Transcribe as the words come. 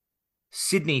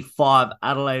Sydney 5,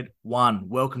 Adelaide 1.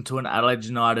 Welcome to an Adelaide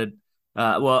United,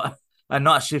 a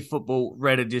night shift football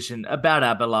red edition about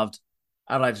our beloved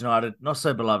Adelaide United. Not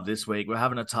so beloved this week. We're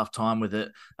having a tough time with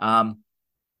it.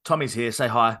 Tommy's here. Say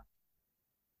hi.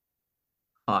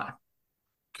 Hi.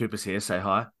 Cooper's here. Say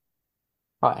hi.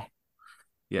 Hi.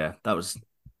 Yeah,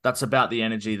 that's about the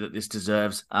energy that this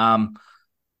deserves.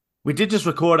 We did just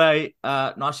record a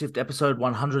night shift episode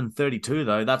 132,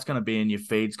 though. That's going to be in your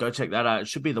feeds. Go check that out. It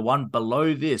should be the one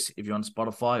below this if you're on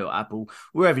Spotify or Apple,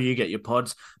 wherever you get your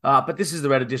pods. But this is the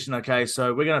red edition, okay?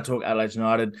 So we're going to talk Adelaide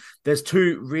United. There's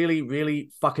two really, really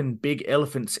fucking big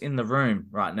elephants in the room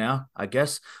right now, I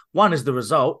guess. One is the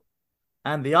result,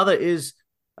 and the other is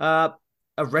a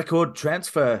record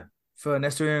transfer for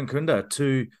Nestory Irankunda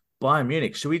to Bayern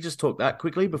Munich. Should we just talk that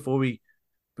quickly before we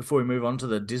move on to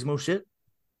the dismal shit?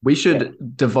 We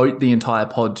should devote the entire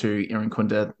pod to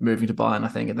Irankunda moving to Bayern, I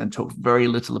think, and then talk very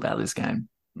little about this game.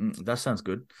 That sounds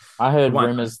good. I heard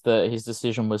rumours that his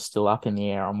decision was still up in the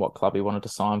air on what club he wanted to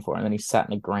sign for, and then he sat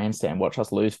in a grandstand, watched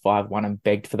us lose 5-1 and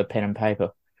begged for the pen and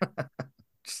paper.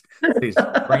 Please,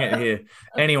 bring it here.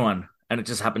 Anyone. And it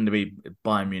just happened to be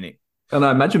Bayern Munich. And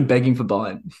I imagine begging for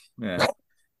Bayern. Yeah.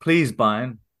 Please,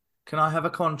 Bayern, can I have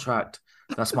a contract?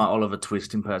 That's my Oliver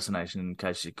Twist impersonation in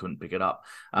case you couldn't pick it up.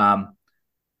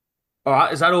 All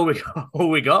right, is that all we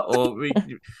got? Or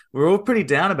we're all pretty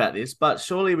down about this, but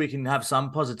surely we can have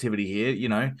some positivity here. You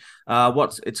know,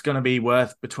 it's going to be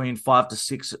worth between 5 to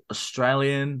 6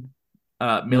 Australian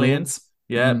millions.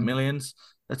 Yeah, millions.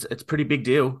 It's a pretty big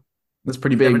deal. That's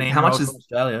pretty big. How much is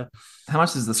Australia? How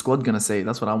much is the squad going to see?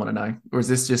 That's what I want to know. Or is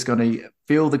this just going to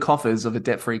fill the coffers of a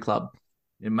debt-free club?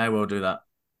 It may well do that.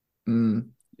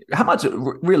 How much,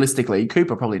 realistically,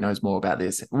 Cooper probably knows more about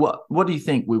this. What do you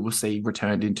think we will see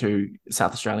returned into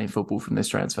South Australian football from this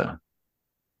transfer?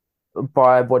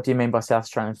 By what do you mean by South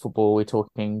Australian football? Are we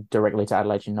talking directly to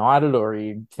Adelaide United, or are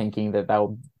you thinking that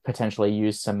they'll potentially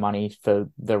use some money for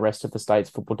the rest of the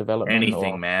state's football development?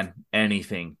 Anything, man.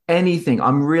 Anything.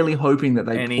 I'm really hoping that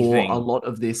they pour a lot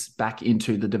of this back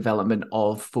into the development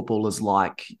of footballers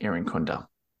like Irankunda.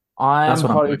 I'm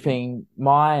hoping.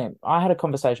 I had a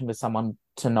conversation with someone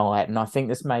tonight, and I think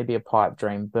this may be a pipe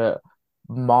dream, but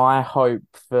my hope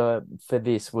for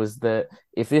this was that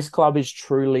if this club is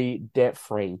truly debt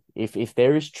free, if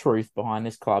there is truth behind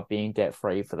this club being debt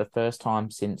free for the first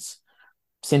time since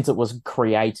it was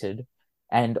created,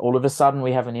 and all of a sudden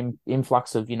we have an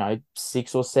influx of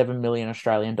 6 or 7 million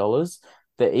Australian dollars,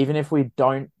 that even if we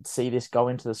don't see this go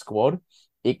into the squad,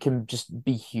 it can just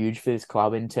be huge for this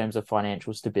club in terms of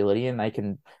financial stability, and they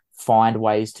can find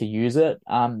ways to use it.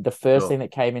 The first thing that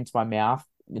came into my mind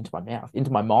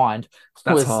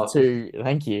was to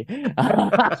thank you.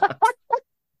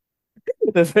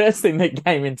 The first thing that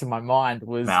came into my mind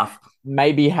was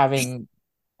maybe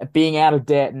being out of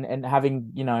debt and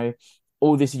having,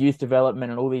 all this youth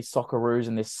development and all these Socceroos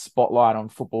and this spotlight on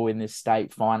football in this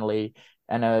state finally,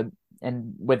 and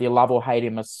whether you love or hate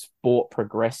him, a sport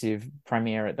progressive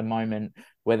premier at the moment,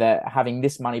 whether having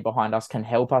this money behind us can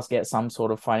help us get some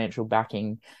sort of financial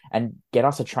backing and get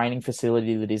us a training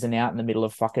facility that isn't out in the middle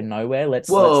of fucking nowhere. No,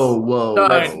 that's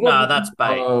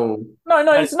bait. No,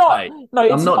 it's not. Bait.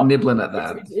 No, I'm not nibbling at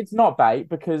that. It's not bait,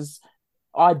 because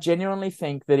I genuinely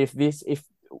think that if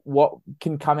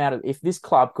this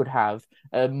club could have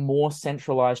a more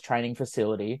centralized training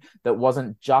facility that was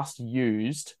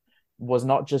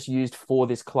not just used for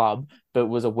this club, but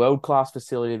was a world-class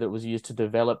facility that was used to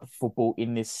develop football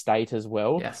in this state as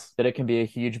well, that it can be a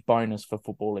huge bonus for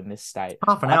football in this state.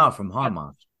 Half an hour from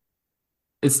Highmark.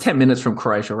 It's 10 minutes from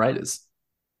Croatia Raiders.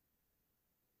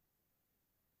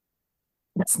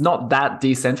 It's not that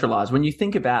decentralized. When you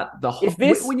think about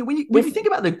when you think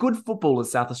about the good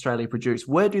footballers South Australia produce,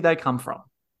 where do they come from?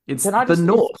 It's the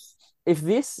north. If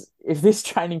this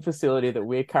training facility that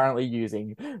we're currently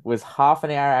using was half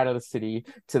an hour out of the city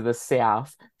to the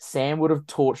south, Sam would have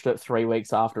torched it 3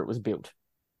 weeks after it was built.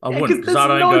 I wouldn't, because I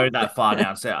don't go that far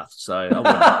down south, so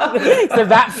I wouldn't. So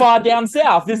that far down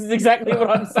south, this is exactly what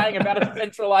I'm saying about a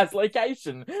centralised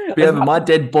location. My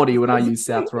dead body when I use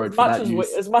South Road for that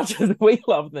use. As much as we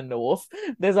love the north,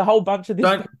 there's a whole bunch of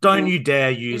this. Don't you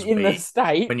dare use in the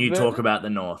state when you talk about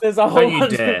the north. There's a whole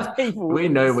bunch of people. We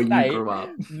know where you grew up.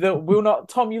 That will not.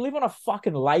 Tom, you live on a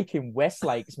fucking lake in West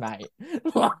Lakes, mate.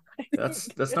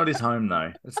 That's not his home,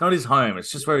 though. It's not his home.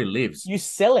 It's just where he lives. You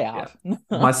sell out. Yeah.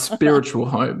 My spiritual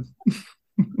home.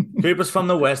 Cooper's from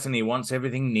the West and he wants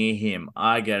everything near him.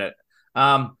 I get it.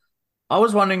 I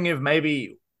was wondering if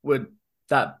maybe with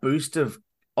that boost of,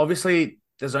 obviously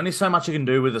there's only so much you can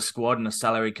do with a squad in a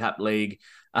salary cap league.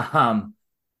 But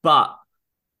I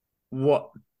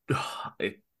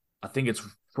think it's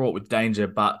fraught with danger,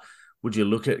 but would you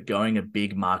look at going a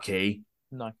big marquee?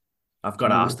 No. I've got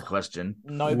to ask the question.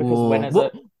 No,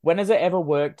 because when has it ever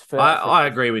worked for I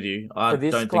agree with you. I for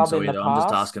this don't think club so in the either. I'm just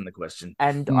past? asking the question.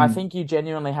 And I think you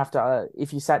genuinely have to,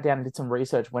 if you sat down and did some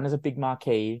research, when has a big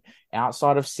marquee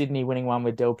outside of Sydney winning one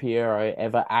with Del Piero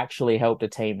ever actually helped a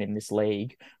team in this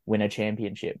league win a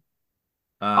championship?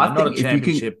 Not a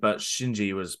championship, but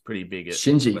Shinji was pretty big at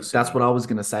Shinji. That's what I was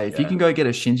going to say. If you can go get a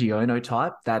Shinji Ono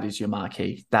type, that is your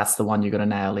marquee. That's the one you're going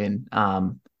to nail in.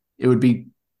 It would be,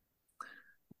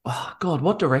 oh God,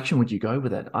 what direction would you go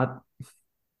with it?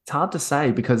 It's hard to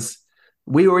say because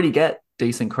we already get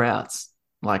decent crowds.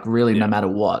 Like really, no matter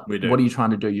what. What are you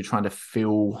trying to do? You're trying to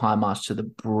fill Highmarsh to the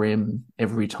brim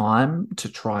every time to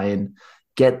try and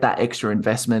get that extra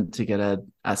investment to get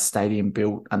a stadium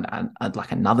built and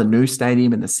like another new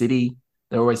stadium in the city.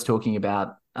 They're always talking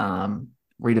about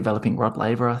redeveloping Rod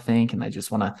Laver, I think, and they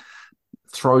just want to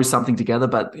throw something together.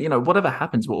 But, whatever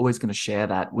happens, we're always going to share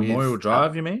that with... Memorial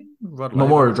Drive, you mean?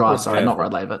 Memorial Drive, sorry, not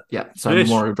Rod Laver. Yeah, so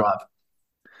Memorial Drive.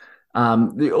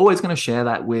 They're always going to share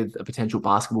that with a potential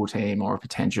basketball team or a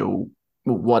potential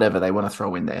whatever they want to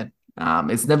throw in there.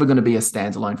 It's never going to be a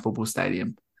standalone football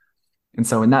stadium. And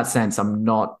so in that sense, I'm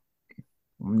not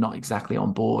exactly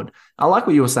on board. I like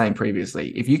what you were saying previously.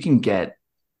 If you can get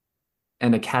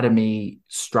an academy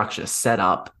structure set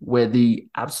up where the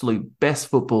absolute best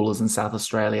footballers in South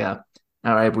Australia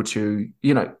are able to,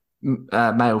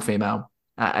 male, female,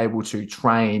 are able to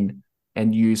train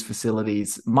and use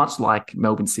facilities much like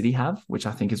Melbourne City have, which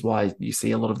I think is why you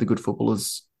see a lot of the good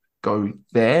footballers go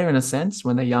there in a sense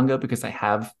when they're younger because they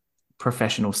have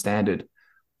professional standard.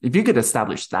 If you could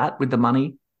establish that with the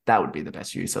money, that would be the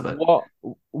best use of it.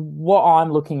 What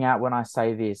I'm looking at when I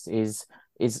say this is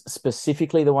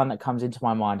specifically the one that comes into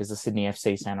my mind is the Sydney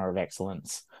FC Centre of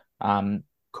Excellence.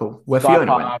 Cool. Where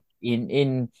Fiona went.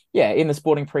 In the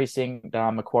sporting precinct,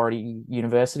 Macquarie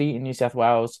University in New South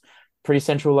Wales. Pretty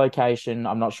central location.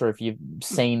 I'm not sure if you've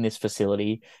seen this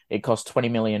facility. It costs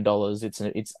 $20 million.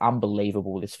 It's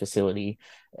unbelievable, this facility.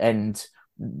 And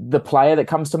the player that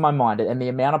comes to my mind and the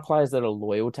amount of players that are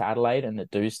loyal to Adelaide and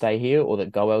that do stay here or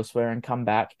that go elsewhere and come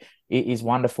back is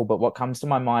wonderful. But what comes to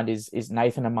my mind is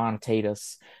Nathan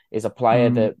Amanatidis is a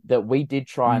player that we did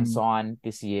try and sign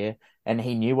this year. And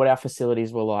he knew what our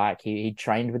facilities were like. He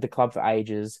trained with the club for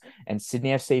ages, and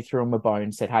Sydney FC threw him a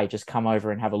bone, said, hey, just come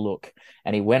over and have a look.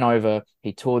 And he went over,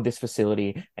 he toured this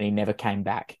facility, and he never came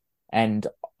back. And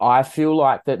I feel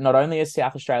like that not only is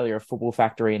South Australia a football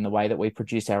factory in the way that we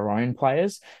produce our own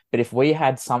players, but if we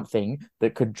had something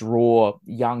that could draw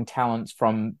young talents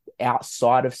from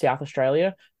outside of South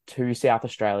Australia to South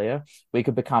Australia, we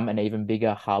could become an even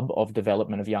bigger hub of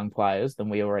development of young players than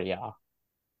we already are.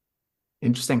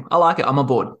 Interesting. I like it. I'm on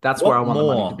board. That's where I want the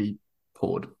money to be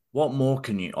poured. What more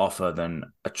can you offer than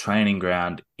a training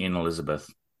ground in Elizabeth?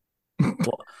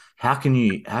 How can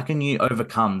you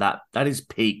overcome that? That is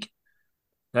peak.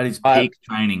 That is peak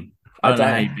training. I don't know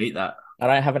how you beat that. I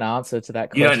don't have an answer to that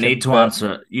question. You don't need to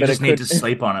answer it. You just need to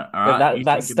sleep on it. All right.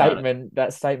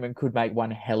 That statement could make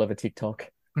one hell of a TikTok.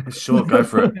 Sure, go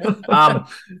for it.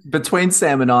 Between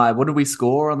Sam and I, what did we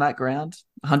score on that ground?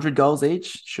 100 goals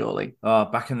each, surely. Oh,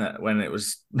 back in that when it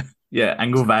was,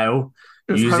 Angle Vale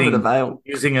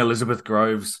using Elizabeth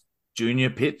Grove's junior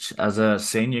pitch as a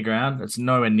senior ground. It's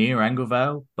nowhere near Angle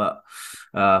Vale, but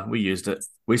we used it.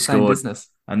 We scored. Same business.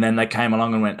 And then they came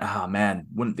along and went, oh man,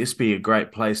 wouldn't this be a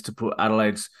great place to put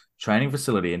Adelaide's training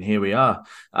facility? And here we are.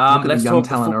 Let's talk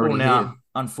football now. Here.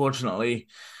 Unfortunately,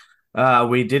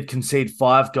 we did concede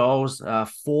 5 goals.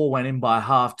 4 went in by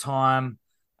half time.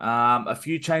 A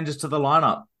few changes to the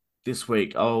lineup this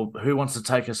week. Oh, who wants to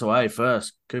take us away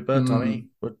first? Cooper, Tommy?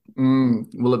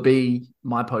 Will it be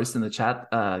my post in the chat?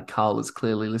 Carl is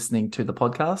clearly listening to the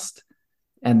podcast.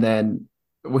 And then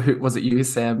was it you,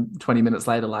 Sam, 20 minutes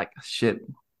later, like, shit,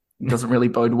 it doesn't really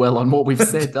bode well on what we've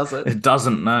said, does it? It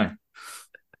doesn't, no.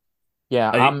 Yeah.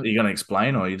 Are you going to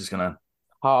explain or are you just going to...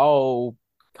 Oh,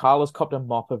 Carl has copped a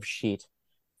mop of shit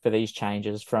for these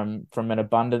changes from an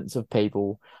abundance of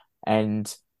people.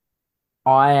 And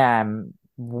I am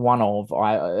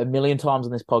a million times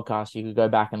on this podcast, you could go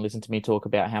back and listen to me talk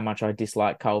about how much I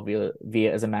dislike Carl Villa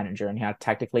as a manager and how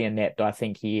tactically inept I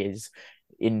think he is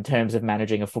in terms of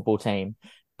managing a football team.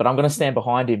 But I'm going to stand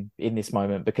behind him in this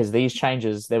moment because these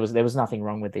changes, there was nothing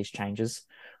wrong with these changes.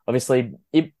 Obviously,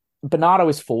 Bernardo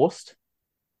is forced.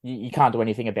 You can't do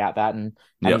anything about that. And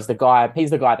he's the guy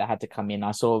that had to come in. I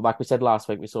saw, like we said last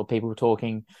week, we saw people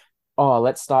talking,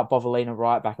 let's start Bovalina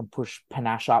right back and push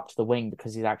Panache up to the wing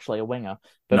because he's actually a winger.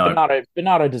 But no.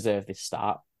 Bernardo deserved this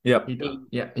start. Yep.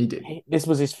 He did. This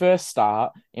was his first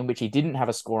start in which he didn't have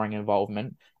a scoring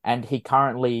involvement, and he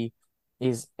currently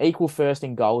is equal first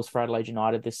in goals for Adelaide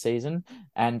United this season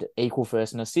and equal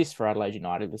first in assists for Adelaide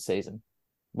United this season,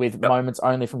 with moments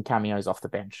only from cameos off the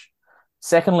bench.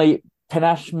 Secondly,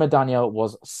 Panache Madania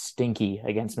was stinky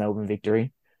against Melbourne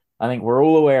Victory. I think we're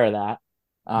all aware of that.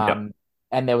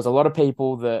 And there was a lot of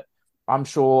people that I'm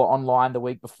sure online the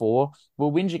week before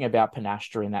were whinging about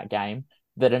Panache during that game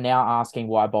that are now asking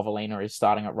why Bovalina is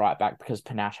starting at right back because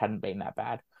Panache hadn't been that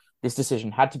bad. This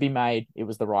decision had to be made. It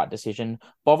was the right decision.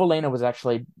 Bovalina was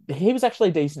actually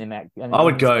decent in that. I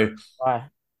would go,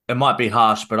 it might be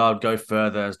harsh, but I would go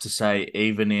further as to say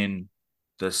even in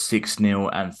the 6-0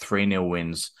 and 3-0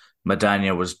 wins,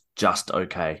 Madania was just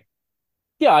okay.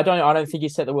 Yeah, I don't think he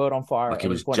set the world on fire. Like, he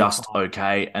was just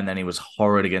okay, and then he was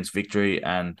horrid against Victory,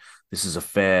 and this is a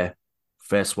fair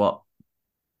swap.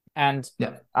 And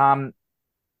Tom's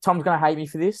going to hate me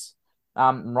for this.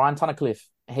 Ryan Tunnicliffe,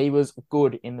 he was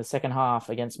good in the second half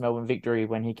against Melbourne Victory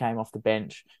when he came off the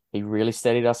bench. He really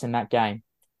steadied us in that game.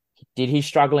 Did he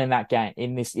struggle in that game,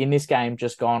 in this game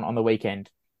just gone on the weekend?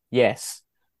 Yes.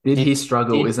 Did he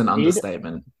struggle is an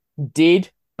understatement. Did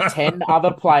 10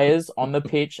 other players on the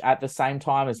pitch at the same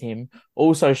time as him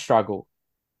also struggle?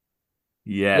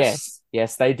 Yes.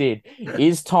 Yes, they did.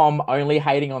 Is Tom only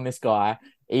hating on this guy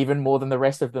even more than the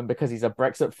rest of them because he's a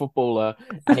Brexit footballer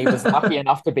and he was lucky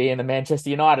enough to be in the Manchester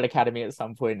United Academy at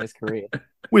some point in his career?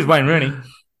 With Wayne Rooney.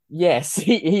 Yes,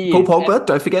 he Paul Pogba,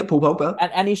 don't forget Paul Pogba.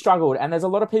 And he struggled. And there's a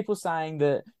lot of people saying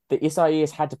that the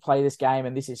SIES had to play this game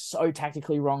and this is so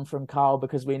tactically wrong from Carl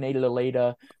because we needed a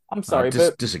leader. I'm sorry,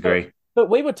 but disagree. But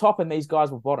we were top and these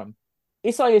guys were bottom.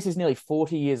 SIS is nearly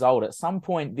 40 years old. At some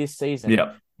point this season,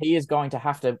 he is going to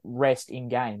have to rest in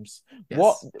games.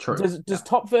 Yes, true. Does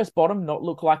top versus bottom not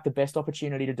look like the best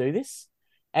opportunity to do this?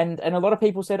 And a lot of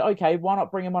people said, okay, why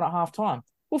not bring him on at halftime?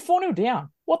 Well, 4-0 down.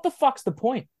 What the fuck's the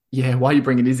point? Yeah, why are you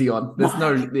bringing Izzy on? There's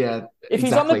no, If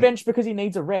he's on the bench because he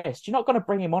needs a rest, you're not going to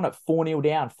bring him on at 4-0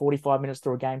 down, 45 minutes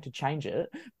through a game to change it.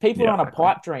 People are on a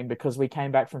pipe dream because we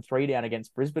came back from 3 down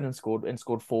against Brisbane and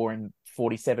scored 4 in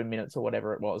 47 minutes or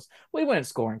whatever it was. We weren't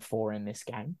scoring 4 in this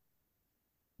game.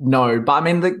 No, but I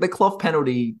mean, the cloth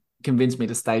penalty convinced me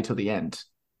to stay till the end.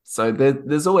 So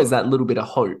there's always that little bit of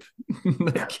hope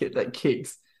that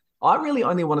kicks. I really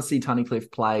only want to see Tunnicliffe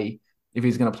play if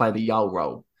he's going to play the Yull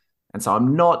role. And so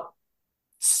I'm not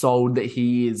sold that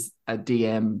he is a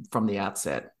DM from the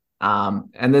outset.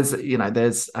 And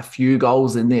there's a few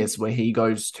goals in this where he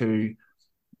goes to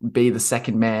be the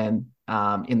second man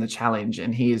in the challenge,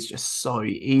 and he is just so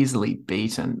easily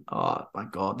beaten. Oh my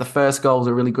God. The first goal is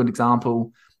a really good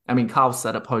example. I mean, Carl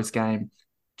said it post-game,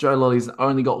 Joe Lolly's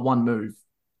only got one move.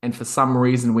 And for some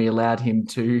reason, we allowed him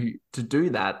to do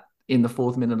that in the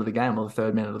 4th minute of the game or the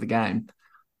 3rd minute of the game.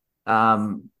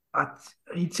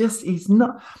 He's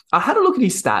not. I had a look at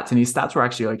his stats, and his stats were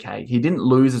actually okay. He didn't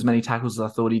lose as many tackles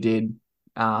as I thought he did.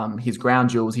 His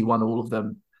ground duels, he won all of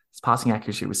them. His passing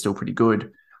accuracy was still pretty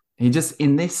good. He just,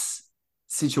 in this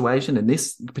situation, in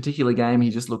this particular game, he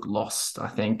just looked lost, I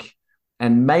think.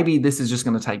 And maybe this is just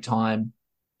going to take time.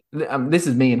 This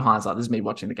is me in hindsight. This is me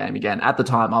watching the game again. At the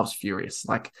time, I was furious.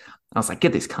 I was like,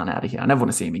 get this cunt out of here. I never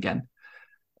want to see him again.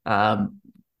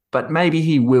 But maybe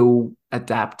he will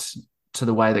adapt to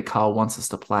the way that Carl wants us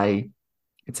to play.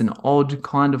 It's an odd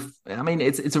kind of, I mean,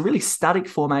 it's a really static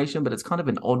formation, but it's kind of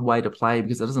an odd way to play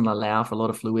because it doesn't allow for a lot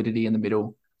of fluidity in the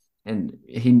middle. And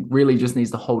he really just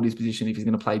needs to hold his position if he's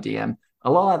going to play DM.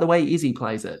 A lot like the way Izzy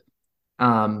plays it,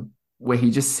 where he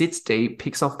just sits deep,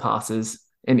 picks off passes,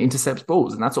 and intercepts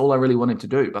balls. And that's all I really want him to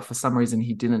do. But for some reason,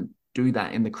 he didn't do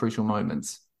that in the crucial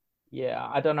moments. Yeah,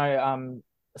 I don't know.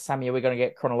 Sammy, are we going to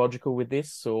get chronological with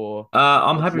this, or?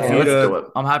 I'm happy for you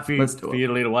to. I'm happy for you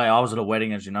to lead away. I was at a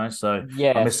wedding, as you know, so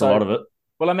yeah, I missed a lot of it.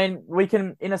 Well, I mean, we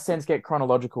can, in a sense, get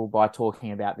chronological by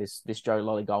talking about this Joe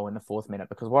Lolly goal in the 4th minute,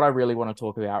 because what I really want to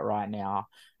talk about right now,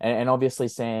 and obviously,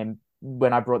 Sam,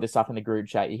 when I brought this up in the group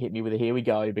chat, you hit me with a here we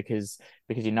go because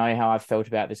you know how I've felt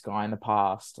about this guy in the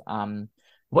past.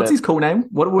 What's his cool name?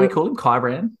 What do we call him?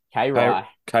 Kyran? K-Rye.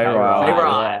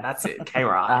 K-Rye. That's it.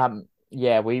 K-Rye.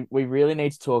 Yeah, we really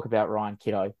need to talk about Ryan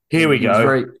Kiddo. Here we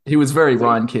go. He was very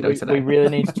Ryan Kiddo today. We really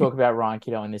need to talk about Ryan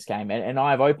Kiddo in this game. And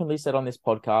I have openly said on this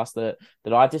podcast that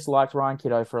I disliked Ryan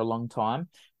Kiddo for a long time.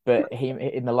 But he,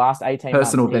 in the last 18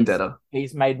 Personal months, vendetta.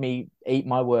 He's made me eat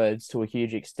my words to a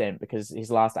huge extent because his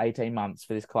last 18 months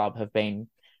for this club have been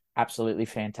absolutely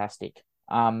fantastic.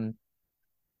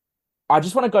 I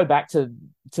just want to go back to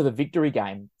the Victory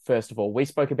game, first of all. We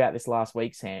spoke about this last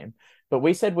week, Sam, but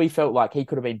we said we felt like he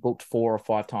could have been booked 4 or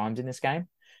 5 times in this game.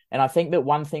 And I think that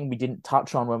one thing we didn't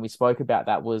touch on when we spoke about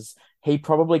that was he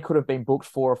probably could have been booked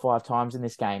 4 or 5 times in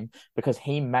this game because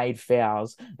he made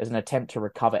fouls as an attempt to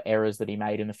recover errors that he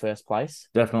made in the first place.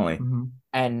 Definitely. Mm-hmm.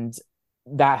 And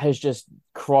that has just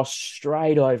crossed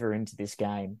straight over into this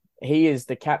game. He is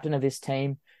the captain of this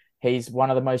team. He's one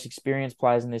of the most experienced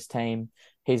players in this team.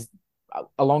 He's,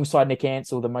 alongside Nick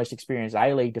Ansell, the most experienced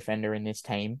A-League defender in this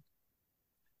team.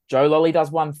 Joe Lolly does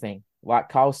one thing, like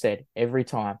Carl said, every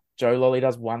time. Joe Lolly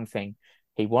does one thing.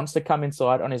 He wants to come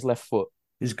inside on his left foot.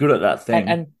 He's good at that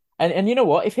thing. And you know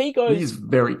what? If he goes, he's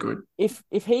very good. If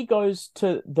he goes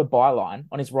to the byline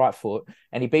on his right foot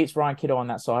and he beats Ryan Kiddo on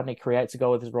that side and he creates a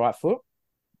goal with his right foot,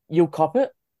 you'll cop it.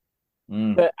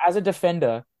 But as a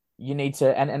defender, you need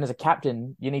to, and as a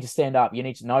captain, you need to stand up. You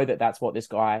need to know that that's what this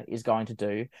guy is going to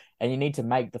do, and you need to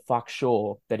make the fuck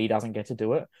sure that he doesn't get to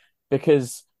do it,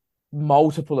 because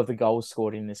multiple of the goals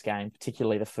scored in this game,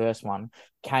 particularly the first one,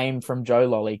 came from Joe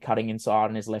Lolly cutting inside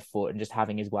on his left foot and just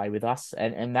having his way with us.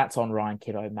 And that's on Ryan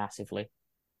Kiddo massively.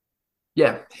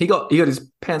 Yeah, he got his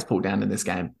pants pulled down in this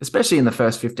game, especially in the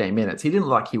first 15 minutes. He didn't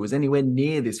look like he was anywhere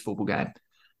near this football game.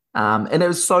 And it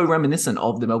was so reminiscent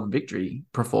of the Melbourne Victory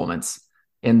performance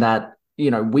in that,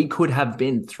 we could have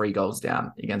been 3 goals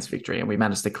down against Victory and we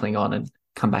managed to cling on and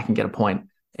come back and get a point.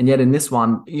 And yet in this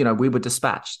one, we were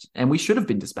dispatched, and we should have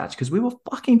been dispatched because we were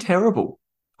fucking terrible.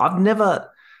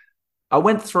 I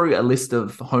went through a list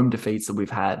of home defeats that we've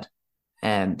had,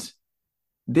 and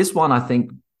this one I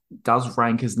think does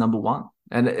rank as number 1.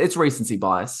 And it's recency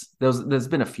bias. There's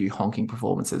been a few honking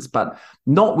performances, but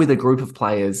not with a group of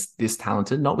players this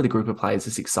talented, not with a group of players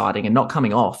this exciting, and not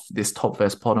coming off this top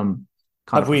versus bottom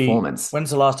kind of performance.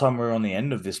 When's the last time we were on the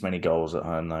end of this many goals at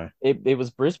home, though? It was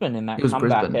Brisbane in that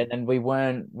comeback, and we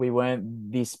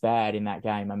weren't this bad in that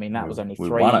game. I mean, that was only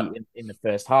 3 in the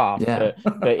first half. Yeah.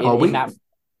 But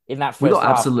in that first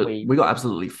half, we got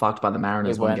absolutely fucked by the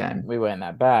Mariners one game. We weren't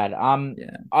that bad.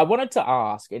 I wanted to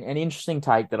ask an interesting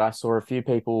take that I saw a few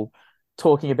people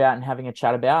talking about and having a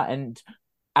chat about, and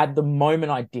at the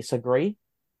moment I disagree,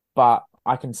 but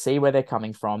I can see where they're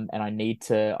coming from, and I need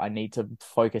to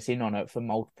focus in on it for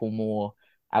multiple more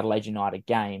Adelaide United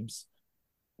games.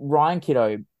 Ryan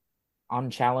Kiddo,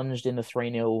 unchallenged in the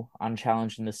 3-0,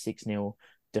 unchallenged in the 6-0,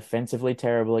 defensively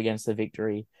terrible against the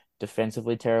Victory,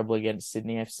 defensively terrible against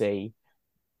Sydney FC.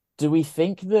 Do we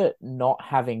think that not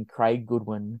having Craig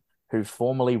Goodwin, who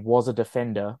formerly was a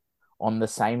defender, on the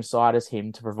same side as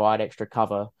him to provide extra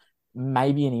cover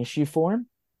may be an issue for him?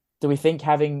 Do we think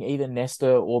having either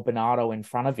Nestor or Bernardo in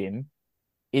front of him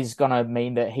is going to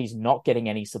mean that he's not getting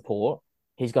any support?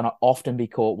 He's going to often be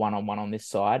caught one-on-one on this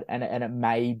side, and it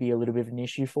may be a little bit of an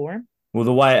issue for him? Well,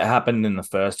 the way it happened in the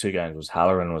first 2 games was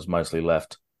Halloran was mostly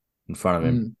left in front of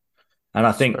him. And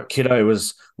I think Kiddo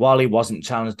was, while he wasn't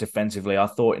challenged defensively, I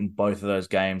thought in both of those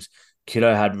games,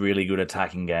 Kiddo had really good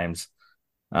attacking games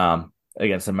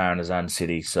against the Mariners and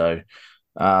City. So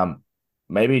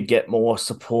maybe he'd get more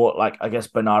support. Like, I guess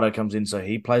Bernardo comes in, so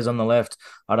he plays on the left.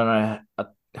 I don't know.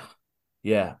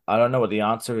 I don't know what the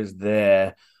answer is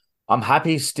there. I'm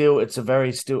happy still. It's a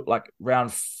very still, like,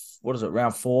 round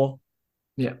 4?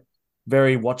 Yeah.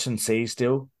 Very watch and see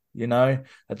still, at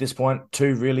this point.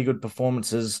 2 really good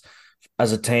performances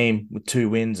as a team with 2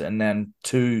 wins, and then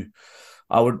 2,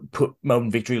 I would put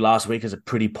Melbourne Victory last week as a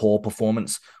pretty poor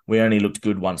performance. We only looked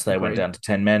good once they went down to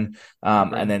 10 men.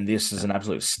 And then this is an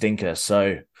absolute stinker.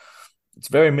 So it's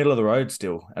very middle of the road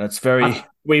still. And it's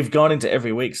we've gone into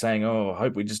every week saying, I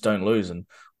hope we just don't lose. And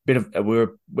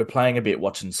we're playing a bit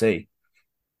watch and see.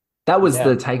 That was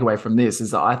the takeaway from this,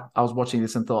 is that I was watching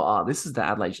this and thought, this is the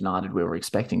Adelaide United we were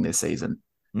expecting this season.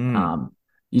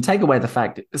 You take away the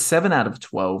fact 7 out of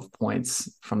 12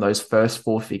 points from those first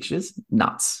 4 fixtures,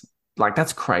 nuts. Like,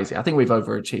 that's crazy. I think we've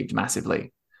overachieved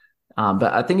massively.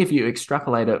 But I think if you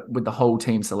extrapolate it with the whole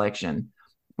team selection,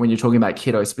 when you're talking about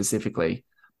Kiddo specifically,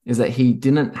 is that he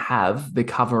didn't have the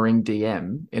covering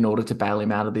DM in order to bail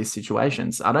him out of these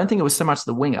situations. I don't think it was so much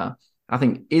the winger. I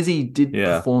think Izzy did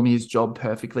perform his job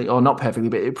perfectly, or not perfectly,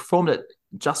 but it performed it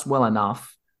just well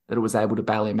enough that it was able to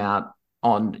bail him out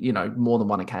on, more than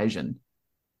one occasion.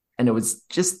 And it was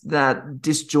just that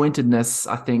disjointedness,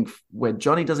 I think, where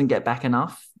Johnny doesn't get back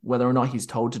enough. Whether or not he's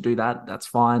told to do that, that's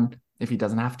fine. If he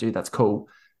doesn't have to, that's cool.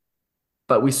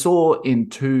 But we saw in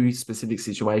 2 specific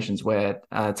situations where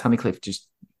Tunnicliffe just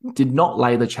did not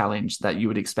lay the challenge that you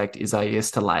would expect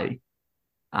Isaias to lay.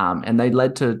 And they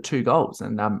led to 2 goals.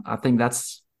 And I think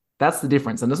that's the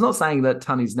difference. And it's not saying that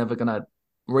Tunny's never going to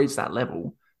reach that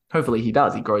level. Hopefully he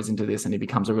does. He grows into this and he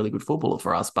becomes a really good footballer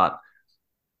for us. But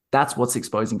that's what's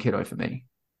exposing Kiddo for me.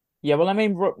 Yeah, well, I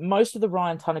mean, most of the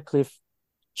Ryan Tunnicliffe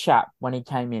chat when he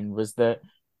came in was that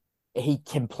he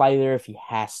can play there if he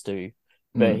has to,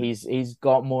 but Mm. he's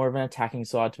got more of an attacking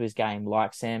side to his game.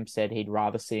 Like Sam said, he'd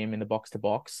rather see him in the box to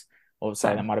box. Or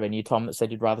sorry, that Same. might have been you, Tom, that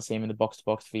said you'd rather see him in the box to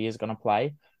box if he is going to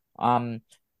play.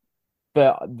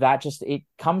 But that just it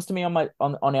comes to me on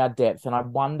our depth, and I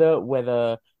wonder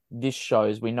whether this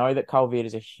shows. We know that Carl Viet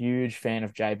is a huge fan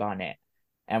of Jay Barnett,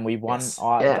 and Yes.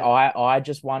 Yeah. I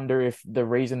just wonder if the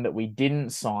reason that we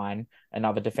didn't sign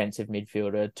another defensive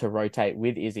midfielder to rotate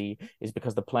with Izzy is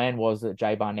because the plan was that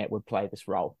Jay Barnett would play this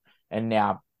role, and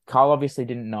now Carl obviously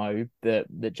didn't know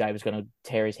that Jay was going to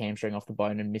tear his hamstring off the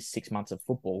bone and miss 6 months of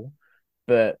football,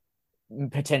 but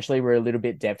potentially we're a little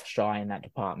bit depth shy in that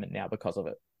department now because of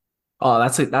it. Oh,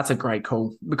 that's a great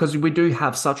call because we do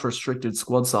have such restricted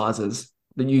squad sizes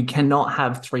that you cannot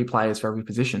have 3 players for every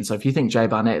position. So if you think Jay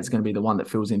Barnett is going to be the one that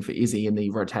fills in for Izzy in the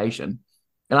rotation,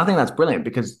 and I think that's brilliant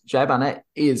because Jay Barnett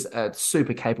is a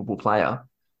super capable player.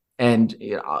 And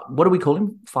what do we call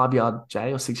him? 5-yard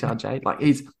J or 6-yard J? Like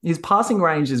his passing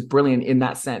range is brilliant in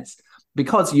that sense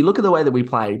because you look at the way that we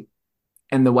play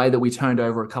and the way that we turned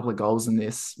over a couple of goals in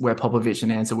this, where Popovic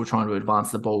and Ansah were trying to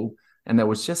advance the ball, and they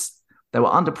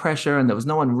were under pressure, and there was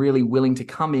no one really willing to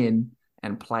come in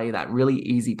and play that really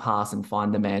easy pass and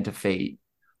find the man to feed.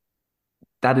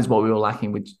 That is what we were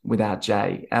lacking without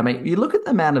Jay. I mean, you look at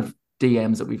the amount of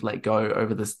DMs that we've let go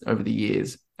over the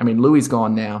years. I mean, Louis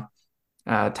gone now.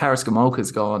 Taras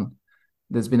Gamolka's gone.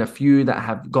 There's been a few that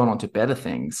have gone on to better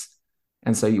things.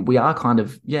 And so we are kind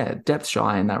of, depth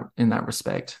shy in that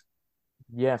respect.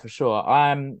 Yeah, for sure.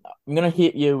 I'm going to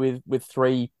hit you with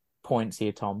 3 points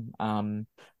here, Tom.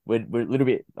 We're a little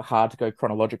bit hard to go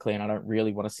chronologically, and I don't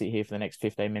really want to sit here for the next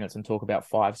 15 minutes and talk about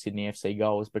 5 Sydney FC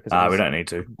goals because we don't need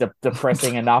to.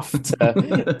 Depressing enough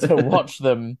to watch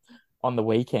them on the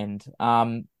weekend.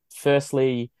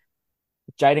 Firstly,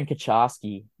 Jayden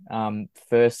Kaczarski,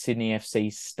 first Sydney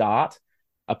FC start.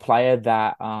 A player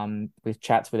that, with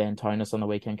chats with Antonis on the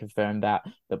weekend, confirmed that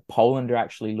Poland are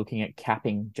actually looking at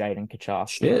capping Jayden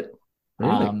Kaczarski. Shit.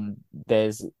 Really?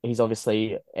 He's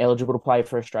obviously eligible to play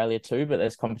for Australia too, but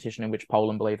there's competition in which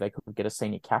Poland believe they could get a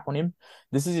senior cap on him.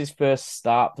 This is his first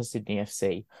start for Sydney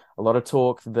FC. A lot of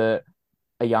talk that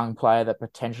a young player that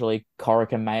potentially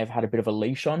Corica may have had a bit of a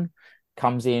leash on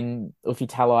comes in, Ufi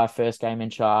Talai, first game in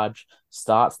charge,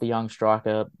 starts the young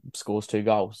striker, scores 2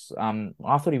 goals.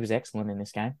 I thought he was excellent in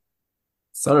this game.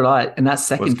 So did I. And that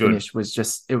second finish was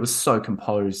it was so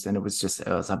composed, and it was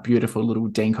a beautiful little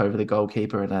dink over the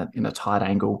goalkeeper in a tight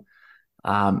angle.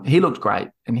 He looked great,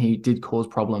 and he did cause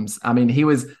problems. I mean, he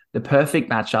was the perfect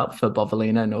matchup for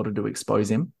Bovalina in order to expose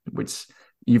him, which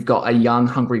you've got a young,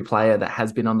 hungry player that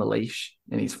has been on the leash,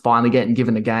 and he's finally getting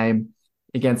given a game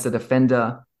against a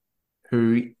defender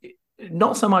who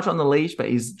not so much on the leash, but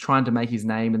he's trying to make his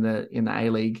name in the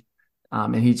A-League.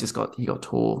 And he got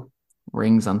tore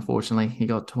rings, unfortunately. He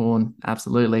got torn,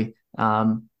 absolutely.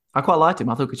 I quite liked him.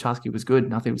 I thought Kaczarski was good. I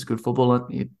think he was a good footballer.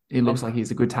 He looks like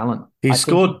he's a good talent. He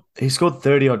scored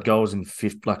 30-odd goals in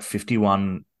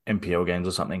 51 MPL games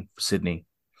or something for Sydney.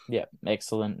 Yeah,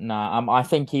 excellent. No, I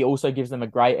think he also gives them a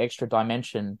great extra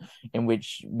dimension in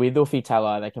which with Ufi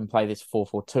Talai they can play this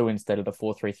 4-4-2 instead of the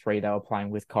 4-3-3 they were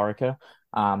playing with Corica.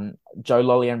 Joe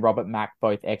Lolly and Robert Mack,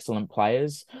 both excellent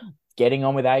players. Getting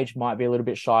on with age, might be a little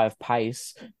bit shy of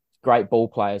pace. Great ball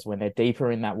players when they're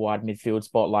deeper in that wide midfield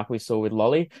spot, like we saw with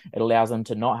Lolly. It allows them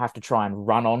to not have to try and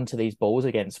run onto these balls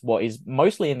against what is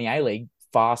mostly in the A-League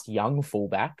fast young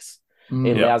fullbacks.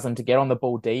 It allows them to get on the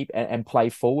ball deep and play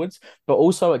forwards. But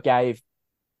also it gave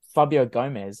Fabio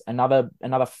Gomez another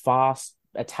fast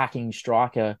attacking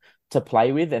striker to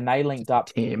play with, and they linked up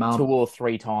 2 or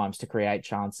 3 times to create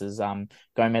chances.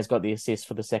 Gomez got the assist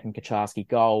for the second Kaczarski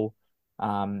goal,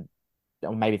 or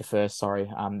maybe the first, sorry,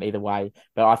 either way.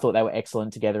 But I thought they were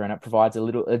excellent together, and it provides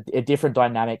a different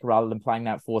dynamic rather than playing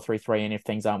that 4-3-3, and if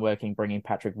things aren't working, bringing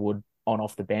Patrick Wood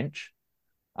off the bench.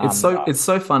 It's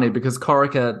so funny because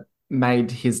Corica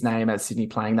made his name at Sydney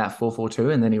playing that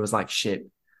 4-4-2, and then he was like, shit,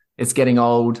 it's getting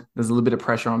old. There's a little bit of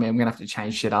pressure on me. I'm going to have to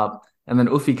change shit up. And then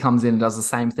Ufi comes in and does the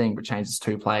same thing, but changes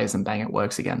 2 players, and bang, it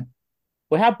works again.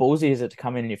 Well, how ballsy is it to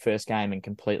come in your first game and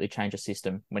completely change a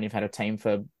system when you've had a team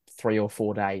for 3 or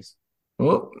 4 days?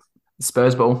 Oh,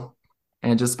 Spurs ball.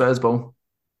 And just Spurs ball.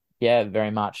 Yeah,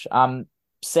 very much.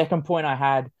 Second point I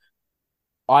had,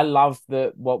 I love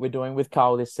what we're doing with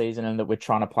Carl this season and that we're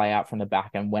trying to play out from the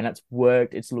back. And when it's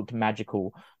worked, it's looked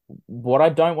magical. What I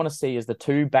don't want to see is the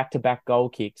 2 back-to-back goal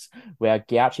kicks where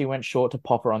Gauci went short to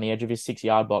Popper on the edge of his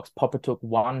 6-yard box. Popper took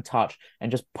 1 touch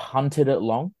and just punted it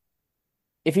long.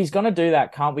 if he's going to do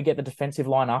that, can't we get the defensive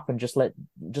line up and just let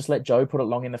Joe put it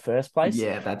long in the first place?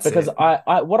 Yeah, that's because it.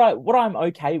 What I'm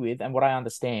okay with and what I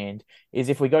understand is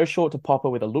if we go short to Popper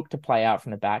with a look to play out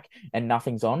from the back and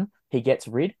nothing's on, he gets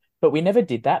rid. But we never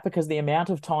did that because the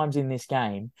amount of times in this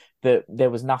game that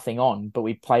there was nothing on, but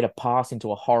we played a pass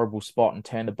into a horrible spot and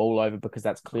turned the ball over because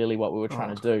that's clearly what we were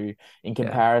trying to do, in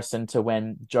comparison to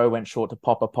when Joe went short to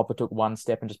Popper, Popper took one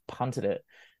step and just punted it.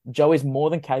 Joe is more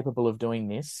than capable of doing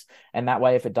this. And that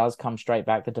way, if it does come straight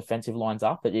back, the defensive line's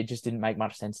up. But it just didn't make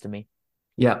much sense to me.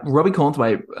 Yeah, Robbie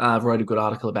Cornthwaite wrote a good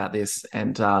article about this.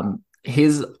 And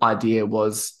his idea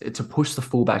was to push the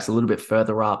fullbacks a little bit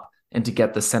further up and to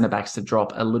get the centre backs to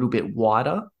drop a little bit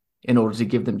wider in order to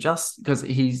give them just, because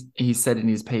he said in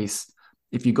his piece,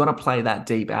 if you're going to play that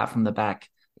deep out from the back,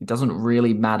 it doesn't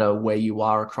really matter where you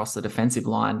are across the defensive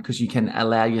line, because you can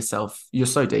allow yourself, you're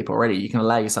so deep already, you can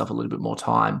allow yourself a little bit more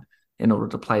time in order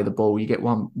to play the ball. You get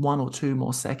one or two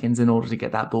more seconds in order to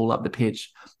get that ball up the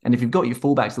pitch. And if you've got your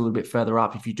fullbacks a little bit further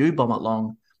up, if you do bomb it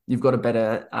long, you've got a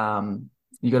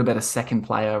better second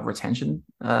player retention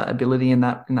ability in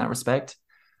that respect.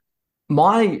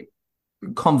 My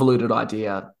convoluted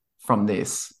idea from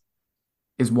this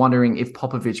is wondering if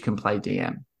Popovic can play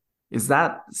DM. Is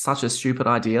that such a stupid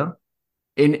idea?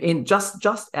 In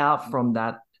just out from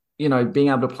that, being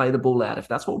able to play the ball out, if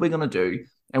that's what we're going to do,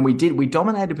 and we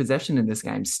dominated possession in this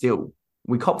game still.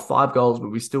 We copped 5 goals,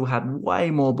 but we still had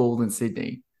way more ball than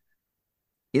Sydney.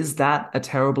 Is that a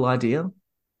terrible idea?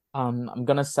 I'm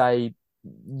going to say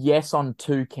yes on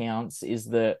 2 counts. Is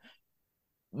that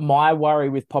my worry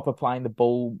with Popper playing the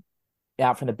ball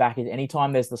out from the back is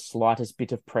anytime there's the slightest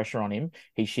bit of pressure on him,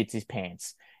 he shits his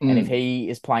pants. And if he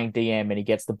is playing DM and he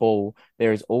gets the ball,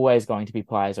 there is always going to be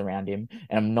players around him.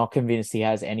 And I'm not convinced he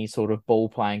has any sort of ball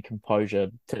playing composure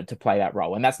to play that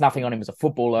role. And that's nothing on him as a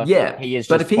footballer. Yeah. He is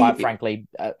just quite frankly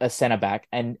a centre back.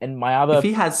 And my other, if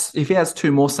he has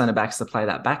 2 more centre backs to play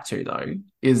that back to, though,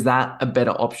 is that a better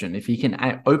option? If he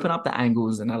can open up the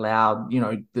angles and allow,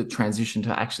 the transition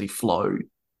to actually flow,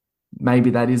 maybe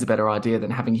that is a better idea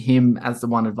than having him as the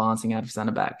one advancing out of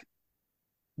centre back.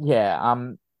 Yeah.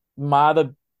 My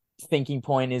other thinking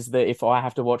point is that if I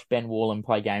have to watch Ben Wallen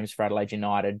play games for Adelaide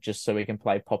United just so we can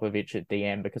play Popovic at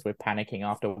DM because we're panicking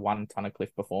after one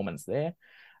Tunnicliffe performance there,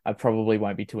 I probably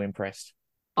won't be too impressed.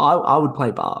 I would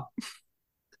play Bar.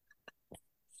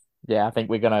 Yeah, I think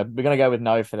we're gonna go with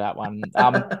no for that one.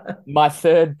 My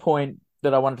third point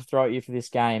that I wanted to throw at you for this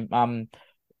game,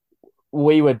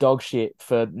 we were dog shit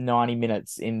for 90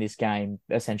 minutes in this game,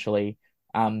 essentially.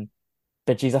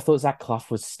 But geez, I thought Zach Clough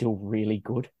was still really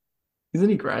good. Isn't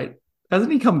he great?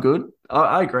 Hasn't he come good?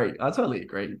 I agree. I totally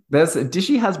agree.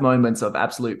 Dishy has moments of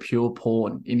absolute pure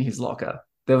porn in his locker.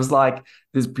 There was like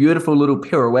this beautiful little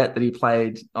pirouette that he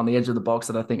played on the edge of the box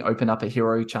that I think opened up a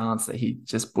hero chance that he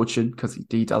just butchered because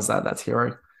he does that. That's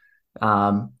hero.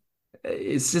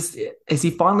 It's just, is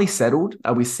he finally settled?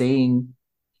 Are we seeing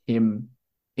him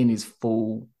in his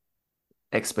full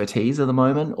expertise at the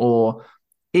moment? Or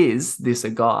is this a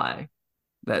guy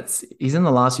he's in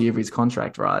the last year of his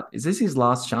contract, right? Is this his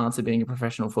last chance of being a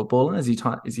professional footballer? Is he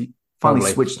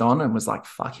finally switched on and was like,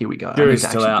 fuck, here we go. Jury's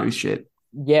still out. Do shit.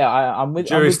 Yeah, I'm with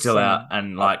Jury's still Sam. out.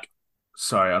 And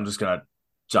sorry, I'm just going to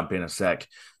jump in a sec.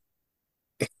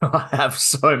 I have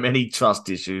so many trust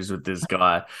issues with this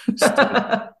guy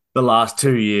the last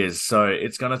 2 years. So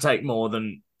it's going to take more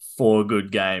than 4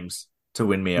 good games to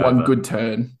win me over. One good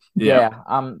turn. Yeah.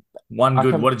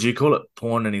 What did you call it?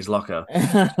 Porn in his locker.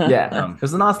 Yeah. It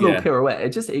was a nice little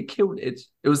pirouette. It killed it.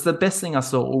 It was the best thing I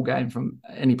saw all game from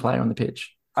any player on the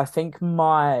pitch. I think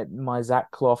my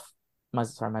Zach Clough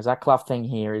thing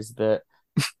here is that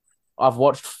I've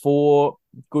watched 4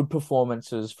 good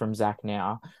performances from Zach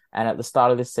now. And at the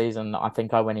start of this season, I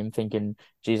think I went in thinking,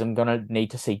 geez, I'm going to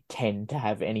need to see 10 to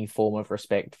have any form of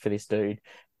respect for this dude.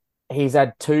 He's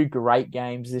had 2 great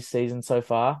games this season so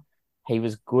far. He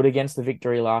was good against the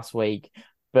Victory last week.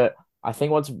 But I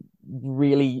think what's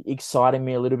really exciting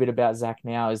me a little bit about Zach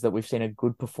now is that we've seen a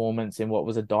good performance in what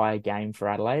was a dire game for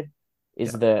Adelaide,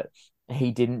 that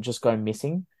he didn't just go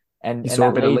missing. And he saw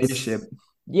a bit of leadership.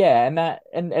 Yeah,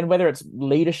 and whether it's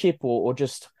leadership or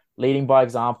just leading by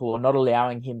example or not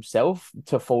allowing himself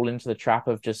to fall into the trap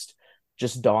of just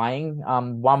dying.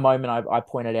 One moment I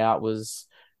pointed out was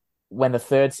when the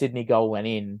 3rd Sydney goal went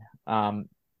in,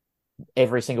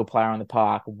 every single player on the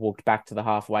park walked back to the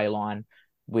halfway line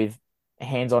with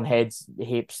hands on heads,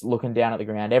 hips, looking down at the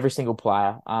ground. Every single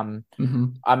player.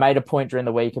 I made a point during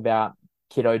the week about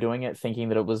Kiddo doing it, thinking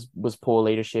that it was poor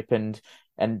leadership, and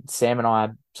Sam and I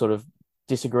sort of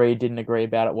disagreed, didn't agree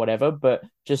about it, whatever. But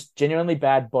just genuinely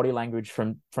bad body language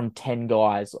from 10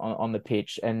 guys on the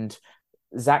pitch, and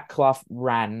Zach Clough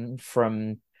ran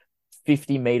from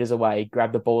 50 meters away,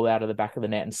 grabbed the ball out of the back of the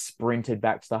net and sprinted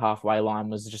back to the halfway line,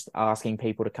 was just asking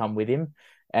people to come with him.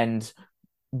 And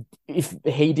if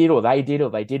he did or they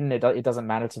didn't, it doesn't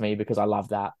matter to me because I love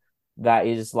that. That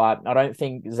is like, I don't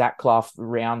think Zach Clough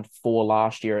round 4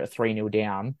 last year at 3-0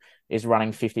 down is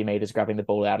running 50 meters, grabbing the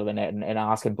ball out of the net and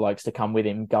asking blokes to come with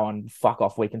him, going, fuck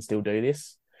off, we can still do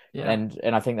this. Yeah.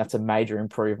 And I think that's a major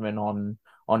improvement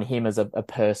on him as a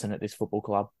person at this football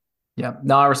club. Yeah,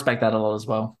 no, I respect that a lot as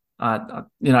well.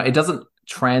 It doesn't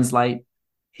translate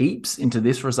heaps into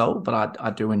this result, but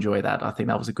I do enjoy that. I think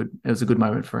it was a good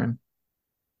moment for him.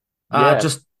 Yeah.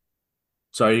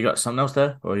 Sorry, you got something else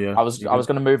there? Or I was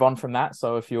going to move on from that.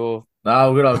 So if you're...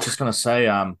 No, good. I was just going to say,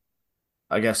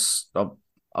 I guess I'll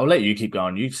let you keep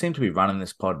going. You seem to be running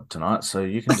this pod tonight, so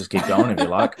you can just keep going if you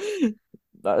like.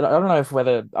 I don't know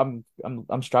whether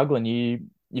I'm struggling.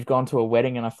 You've gone to a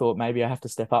wedding, and I thought maybe I have to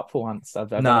step up for once.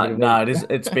 No,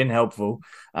 it's been helpful.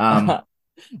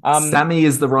 Sammy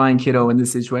is the Ryan Kiddo in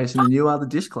this situation, and you are the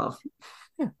Dish Club.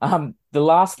 The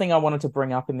last thing I wanted to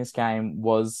bring up in this game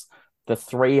was the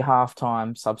 3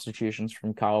 halftime substitutions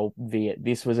from Carl Viet.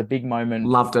 This was a big moment.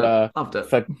 Loved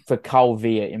it for Carl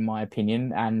Viet, in my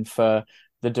opinion, and for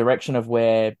the direction of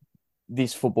where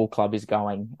this football club is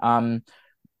going.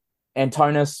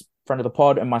 Antonis, friend of the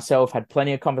pod, and myself had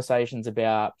plenty of conversations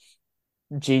about,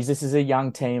 geez, this is a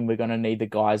young team. We're going to need the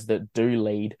guys that do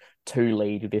lead to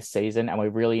lead this season, and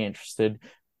we're really interested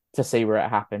to see where it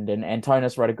happened. And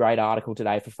Antonis wrote a great article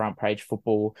today for Front Page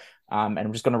Football, and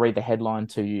I'm just going to read the headline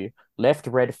to you. Left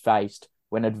red-faced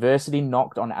when adversity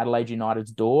knocked on Adelaide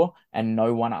United's door and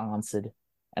no one answered.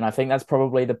 And I think that's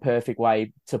probably the perfect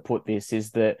way to put this,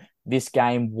 is that this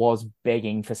game was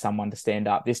begging for someone to stand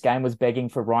up. This game was begging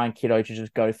for Ryan Kiddo to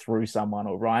just go through someone,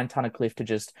 or Ryan Tunnicliffe to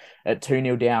just, at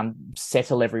 2-0 down,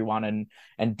 settle everyone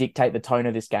and dictate the tone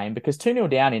of this game. Because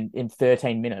 2-0 down in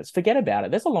 13 minutes, forget about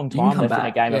it. There's a long time left in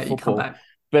a game of football.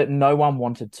 But no one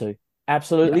wanted to.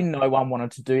 Absolutely no one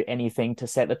wanted to do anything to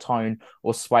set the tone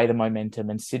or sway the momentum.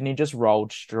 And Sydney just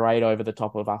rolled straight over the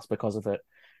top of us because of it.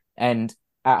 And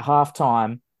at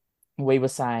halftime, we were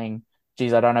saying,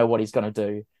 geez, I don't know what he's going to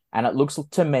do. And it looks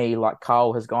to me like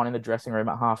Carl has gone in the dressing room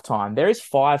at halftime. There is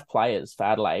 5 players for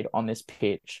Adelaide on this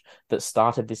pitch that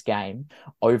started this game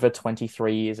over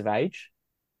 23 years of age.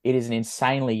 It is an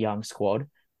insanely young squad.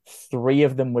 3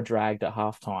 of them were dragged at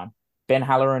halftime. Ben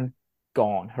Halloran,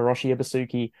 gone. Hiroshi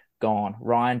Ibasuki, gone.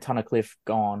 Ryan Tunnicliffe,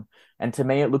 gone. And to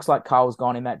me, it looks like Carl's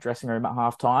gone in that dressing room at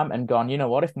halftime and gone, you know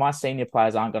what, if my senior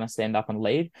players aren't going to stand up and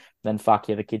lead, then fuck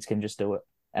yeah, the kids can just do it.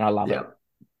 And I love it.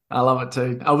 I love it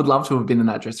too. I would love to have been in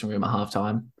that dressing room at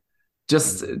halftime.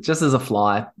 Just as a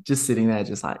fly, just sitting there,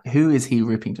 just like, who is he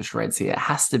ripping to shreds here? It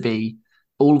has to be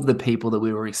all of the people that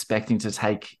we were expecting to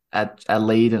take a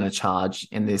lead and a charge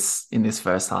in this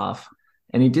first half.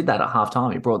 And he did that at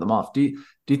halftime. He brought them off. Do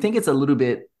you think it's a little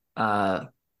bit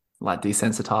like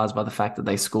desensitized by the fact that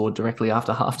they scored directly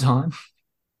after halftime?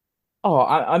 Oh,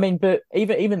 I mean, but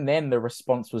even then the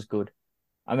response was good.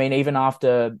 I mean, even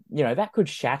after, that could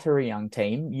shatter a young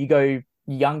team. You go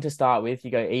young to start with, you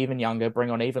go even younger,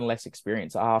 bring on even less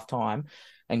experience at halftime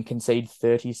and concede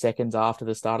 30 seconds after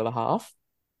the start of the half.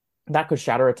 That could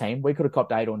shatter a team. We could have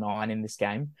copped 8 or 9 in this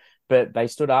game, but they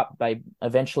stood up. They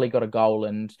eventually got a goal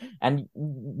and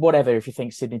whatever, if you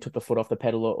think Sydney took the foot off the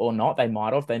pedal or not, they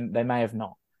might have, they may have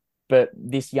not. But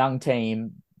this young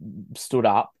team stood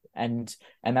up and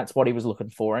that's what he was looking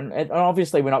for. And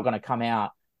obviously we're not going to come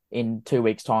out in 2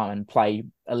 weeks' time and play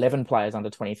 11 players under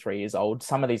 23 years old.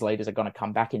 Some of these leaders are going to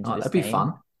come back into this that'd be team.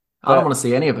 fun. I don't want to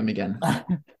see any of them again.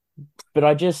 But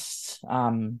I just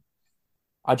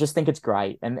think it's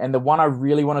great. And the one I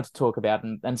really wanted to talk about,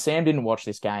 and Sam didn't watch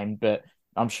this game, but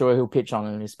I'm sure he'll pitch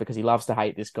on this because he loves to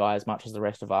hate this guy as much as the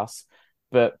rest of us.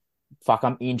 But fuck,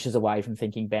 I'm inches away from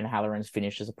thinking Ben Halloran's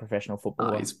finished as a professional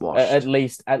footballer. He's washed. At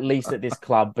least at this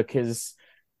club, because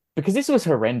this was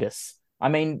horrendous. I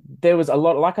mean, there was a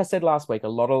lot, like I said last week, a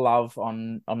lot of love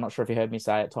I'm not sure if you heard me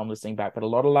say it, Tom, listening back, but a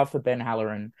lot of love for Ben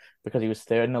Halloran because he was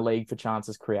 3rd in the league for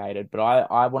chances created. But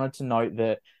I wanted to note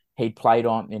that he'd played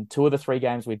in 2 of the 3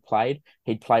 games we'd played.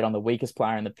 He'd played on the weakest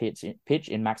player in the pitch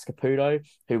in Max Caputo,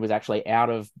 who was actually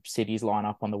out of City's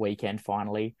lineup on the weekend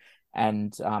finally,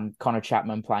 and Connor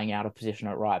Chapman playing out of position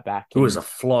at right back. It was a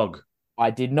flog. I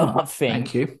did not think.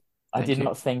 Thank you. I did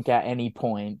not think at any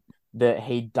point that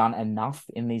he'd done enough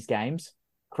in these games.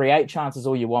 create chances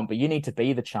all you want, but you need to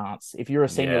be the chance. If you're a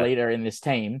senior leader in this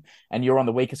team and you're on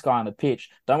the weakest guy on the pitch,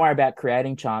 don't worry about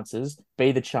creating chances.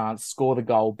 Be the chance, score the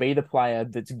goal, be the player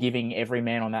that's giving every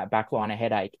man on that back line a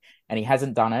headache. And he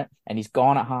hasn't done it, and he's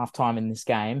gone at halftime in this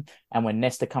game. And when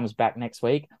Nesta comes back next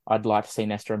week, I'd like to see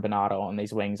Nesta and Bernardo on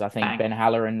these wings. I think Ben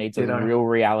Halloran needs a real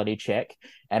reality check.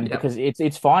 And because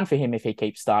it's fine for him if he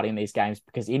keeps starting these games,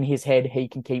 because in his head, he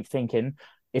can keep thinking,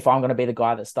 if I'm going to be the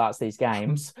guy that starts these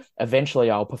games, eventually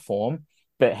I'll perform.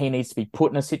 But he needs to be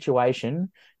put in a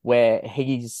situation where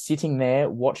he's sitting there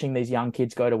watching these young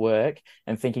kids go to work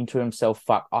and thinking to himself,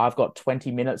 fuck, I've got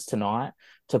 20 minutes tonight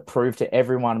to prove to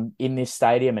everyone in this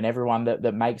stadium and everyone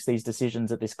that makes these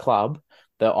decisions at this club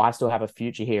that I still have a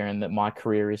future here and that my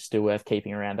career is still worth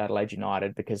keeping around Adelaide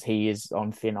United, because he is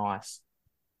on thin ice.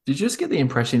 Did you just get the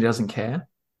impression he doesn't care?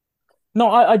 No,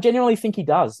 I genuinely think he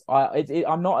does.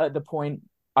 I'm not at the point...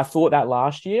 I thought that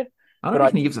last year. I don't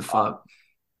reckon he gives a fuck.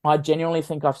 I genuinely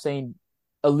think I've seen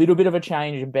a little bit of a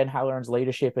change in Ben Halloran's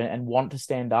leadership and want to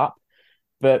stand up,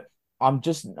 but I'm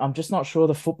just not sure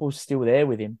the football's still there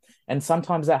with him. And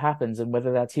sometimes that happens, and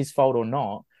whether that's his fault or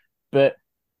not, but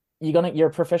you're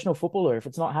a professional footballer. If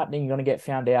it's not happening, you're gonna get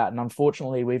found out. And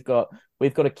unfortunately, we've got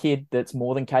a kid that's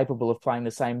more than capable of playing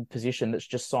the same position, that's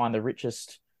just signed the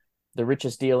richest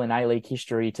deal in A-League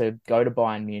history to go to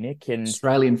Bayern Munich, and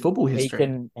Australian football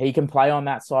history. He can play on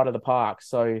that side of the park.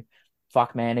 So,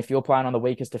 fuck, man, if you're playing on the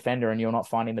weakest defender and you're not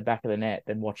finding the back of the net,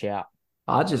 then watch out.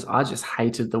 I just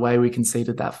hated the way we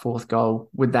conceded that fourth goal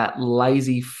with that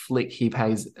lazy flick he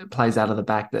plays out of the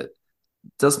back that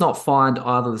does not find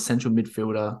either the central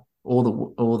midfielder or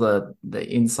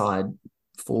the inside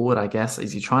forward, I guess.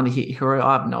 Is he trying to hit Hero?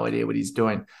 I have no idea what he's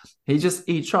doing.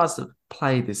 He tries to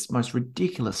play this most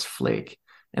ridiculous flick,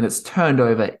 and it's turned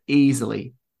over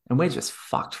easily, and we're just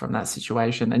fucked from that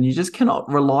situation. And you just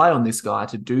cannot rely on this guy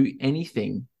to do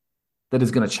anything that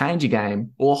is going to change a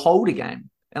game or hold a game.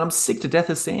 And I'm sick to death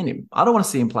of seeing him. I don't want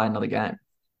to see him play another game.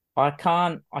 I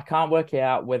can't work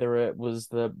out whether it was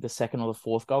the second or the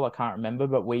fourth goal. I can't remember,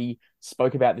 but we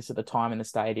spoke about this at the time in the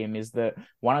stadium, is that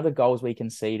one of the goals we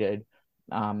conceded,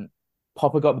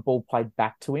 Popper got the ball played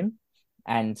back to him,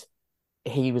 and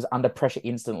he was under pressure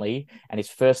instantly, and his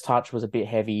first touch was a bit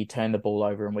heavy. He turned the ball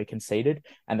over and we conceded.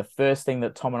 And the first thing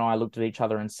that Tom and I looked at each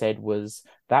other and said was,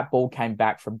 that ball came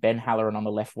back from Ben Halloran on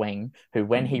the left wing, who,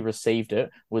 when he received it,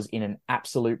 was in an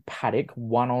absolute paddock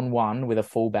one-on-one with a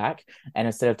fullback. And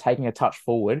instead of taking a touch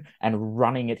forward and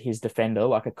running at his defender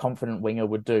like a confident winger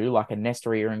would do, like a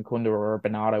Nestory Irankunda or a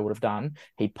Bernardo would have done,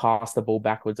 he passed the ball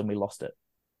backwards and we lost it.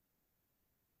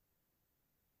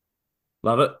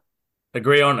 Love it.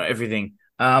 Agree on everything.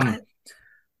 I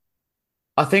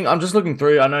think I'm just looking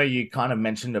through. I know you kind of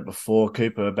mentioned it before,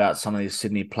 Cooper, about some of these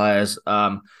Sydney players.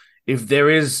 If there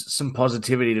is some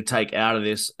positivity to take out of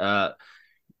this,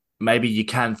 maybe you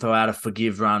can throw out a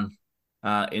forgive run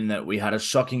in that we had a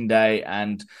shocking day,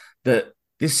 and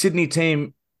this Sydney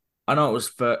team, I know it was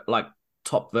for like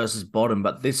top versus bottom,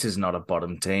 but this is not a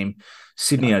bottom team.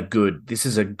 Sydney are good. This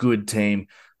is a good team.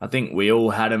 I think we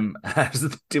all had them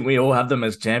didn't we all have them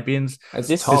as champions? I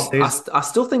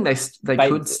still think they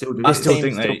could still do. I still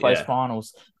think they play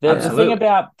finals. The thing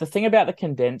about the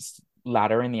condensed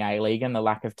ladder in the A-League and the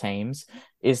lack of teams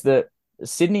is that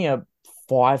Sydney are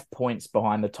 5 points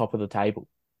behind the top of the table.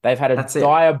 They've had a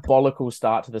diabolical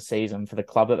start to the season for the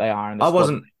club that they are,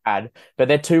 and but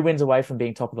they're 2 wins away from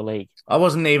being top of the league. I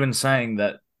wasn't even saying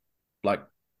that. Like,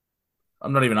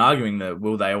 I'm not even arguing that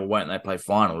will they or won't they play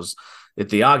finals.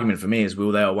 The argument for me is,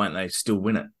 will they or won't they still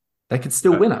win it? They could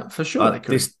still win it, for sure. They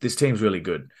could. This team's really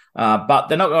good. But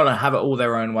they're not going to have it all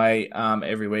their own way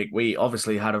every week. We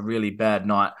obviously had a really bad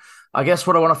night. I guess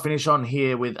what I want to finish on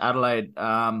here with Adelaide,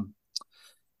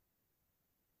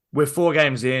 we're 4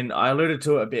 games in. I alluded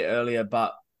to it a bit earlier,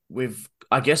 but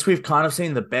I guess we've kind of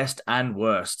seen the best and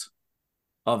worst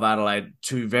of Adelaide,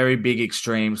 2 very big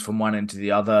extremes from one end to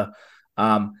the other.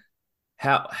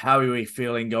 How are we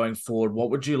feeling going forward? What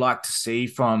would you like to see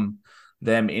from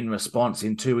them in response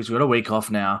in 2 weeks? We've got a week off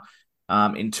now.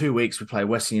 In 2 weeks, we play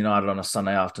Western United on a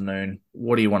Sunday afternoon.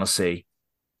 What do you want to see?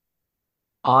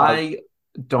 I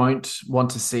don't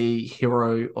want to see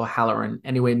Hero or Halloran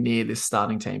anywhere near this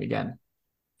starting team again.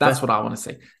 That's what I want to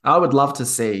see. I would love to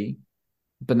see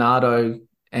Bernardo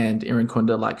and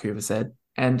Irankunda, like Cooper said,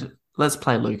 and let's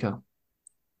play Luca.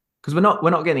 Because we're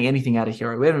not getting anything out of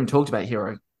Hero. We haven't even talked about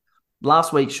Hero.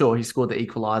 Last week, sure, he scored the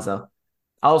equaliser.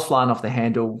 I was flying off the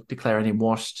handle, declaring him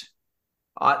washed.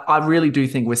 I really do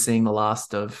think we're seeing the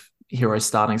last of Hero's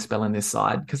starting spell in this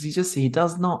side, because he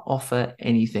does not offer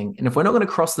anything. And if we're not going to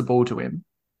cross the ball to him,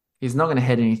 he's not going to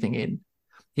head anything in.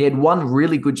 He had one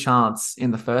really good chance in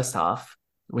the first half.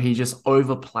 where he just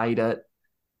overplayed it.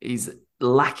 He's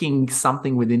lacking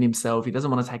something within himself. He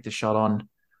doesn't want to take the shot on.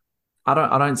 I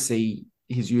don't see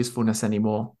his usefulness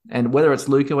anymore. And whether it's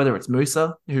Luka, whether it's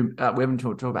Musa, who we haven't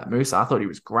talked about Musa, I thought he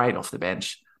was great off the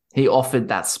bench. He offered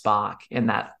that spark and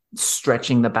that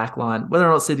stretching the back line. Whether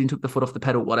or not Sydney took the foot off the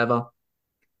pedal, whatever,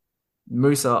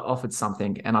 Musa offered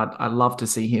something, and I'd love to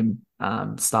see him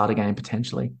start a game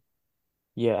potentially.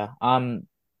 Yeah.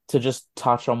 To just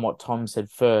touch on what Tom said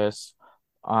first,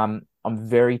 I'm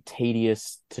very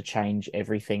tedious to change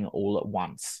everything all at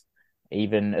once,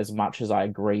 even as much as I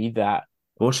agree that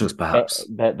cautious, perhaps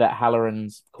that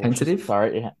Halloran's tentative.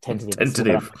 Sorry, tentative.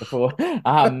 Tentative. Before.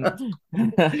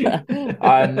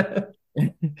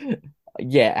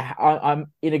 Yeah,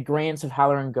 I'm in agreement of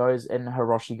Halloran goes and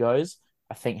Hiroshi goes.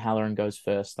 I think Halloran goes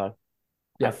first, though.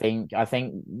 Yeah. I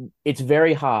think it's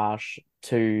very harsh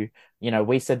to,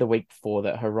 we said the week before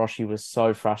that Hiroshi was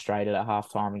so frustrated at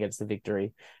halftime against the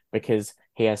Victory because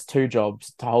he has two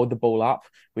jobs: to hold the ball up,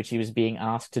 which he was being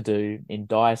asked to do in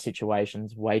dire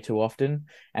situations way too often,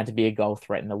 and to be a goal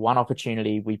threat. And the one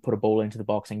opportunity we put a ball into the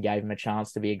box and gave him a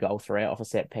chance to be a goal threat off a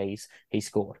set piece, he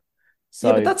scored. So,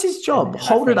 yeah, but that's his job.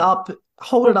 Hold it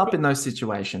up in those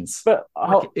situations. But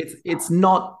it's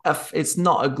not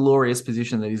a glorious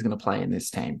position that he's going to play in this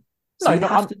team. So you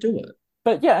have to do it.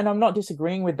 But yeah, and I'm not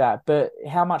disagreeing with that. But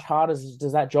how much harder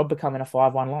does that job become in a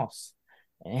 5-1 loss?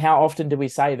 And how often do we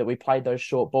say that we played those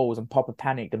short balls and Popper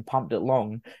panicked and pumped it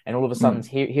long, and all of a sudden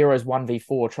Heroes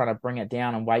 1v4 trying to bring it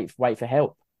down and wait for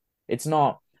help? It's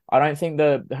not. I don't think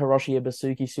the Hiroshi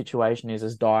Ibasuki situation is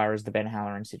as dire as the Ben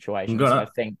Halloran situation. I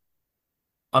think.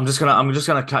 I'm just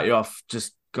gonna cut you off.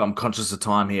 I'm conscious of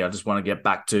time here. I just want to get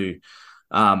back to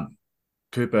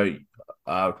Cooper.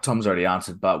 Tom's already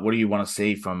answered, but what do you want to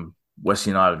see from West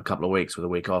United a couple of weeks with a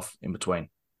week off in between?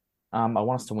 I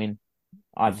want us to win.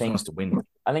 I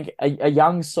think a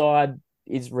young side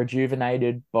is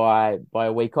rejuvenated by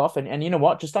a week off, and you know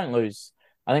what? Just don't lose.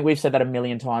 I think we've said that a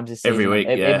million times this season. Every week,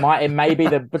 it may be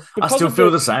the. I still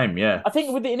feel the same. Yeah, I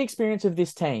think with the inexperience of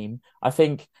this team, I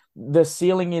think the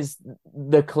ceiling is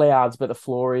the clouds, but the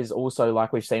floor is also,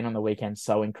 like we've seen on the weekend,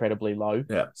 so incredibly low.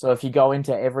 Yeah. So if you go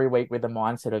into every week with the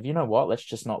mindset of, you know what, let's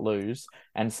just not lose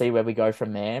and see where we go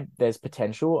from there, there's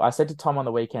potential. I said to Tom on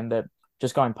the weekend that,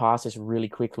 just going past this really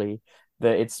quickly,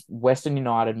 that it's Western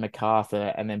United,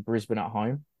 MacArthur, and then Brisbane at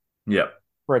home. Yeah.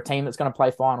 For a team that's going to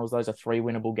play finals, those are 3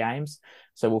 winnable games.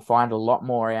 So we'll find a lot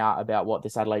more out about what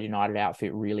this Adelaide United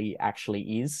outfit really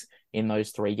actually is in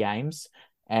those 3 games.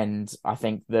 And I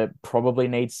think that probably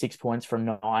needs 6 points from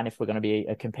 9 if we're going to be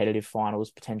a competitive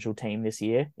finals potential team this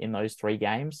year in those 3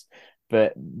 games.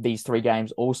 But these 3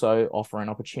 games also offer an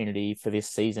opportunity for this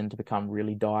season to become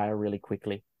really dire really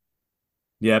quickly.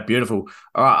 Yeah, beautiful.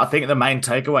 All right, I think the main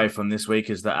takeaway from this week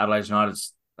is that Adelaide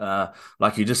United's,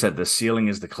 like you just said, the ceiling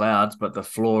is the clouds, but the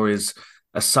floor is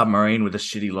a submarine with a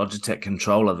shitty Logitech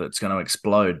controller that's going to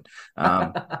explode,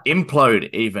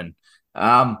 implode even.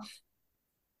 I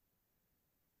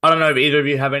don't know if either of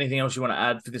you have anything else you want to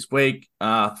add for this week.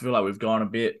 I feel like we've gone a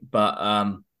bit, but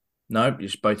no, you're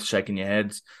both shaking your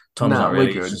heads. Tom's not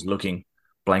really, he's just looking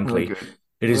blankly.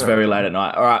 It is very late at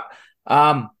night. All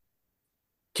right.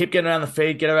 Keep getting around the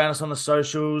feed, get around us on the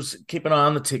socials, keep an eye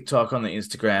on the TikTok, on the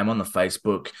Instagram, on the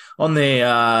Facebook, on the,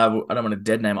 I don't want to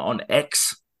dead name it, on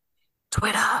X,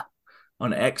 Twitter,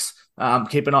 on X.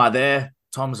 Keep an eye there.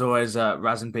 Tom's always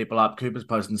razzing people up. Cooper's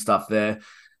posting stuff there.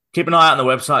 Keep an eye out on the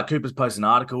website. Cooper's posting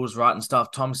articles, writing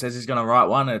stuff. Tom says he's going to write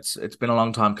one. It's been a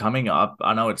long time coming.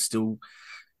 I know it's still,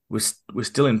 we're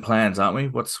still in plans, aren't we?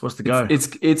 What's the go?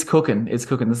 It's cooking. It's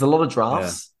cooking. There's a lot of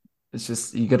drafts. Yeah. It's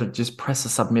just, you got to just press the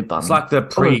submit button. It's like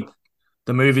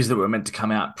the movies that were meant to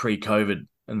come out pre-COVID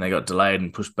and they got delayed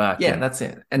and pushed back. Yeah, that's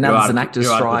it. And now there's an actor's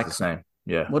strike. The same.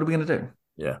 Yeah. What are we going to do?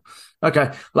 Yeah.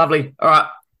 Okay. Lovely. All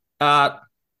right.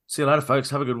 See you later, folks.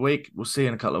 Have a good week. We'll see you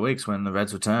in a couple of weeks when the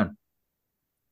Reds return.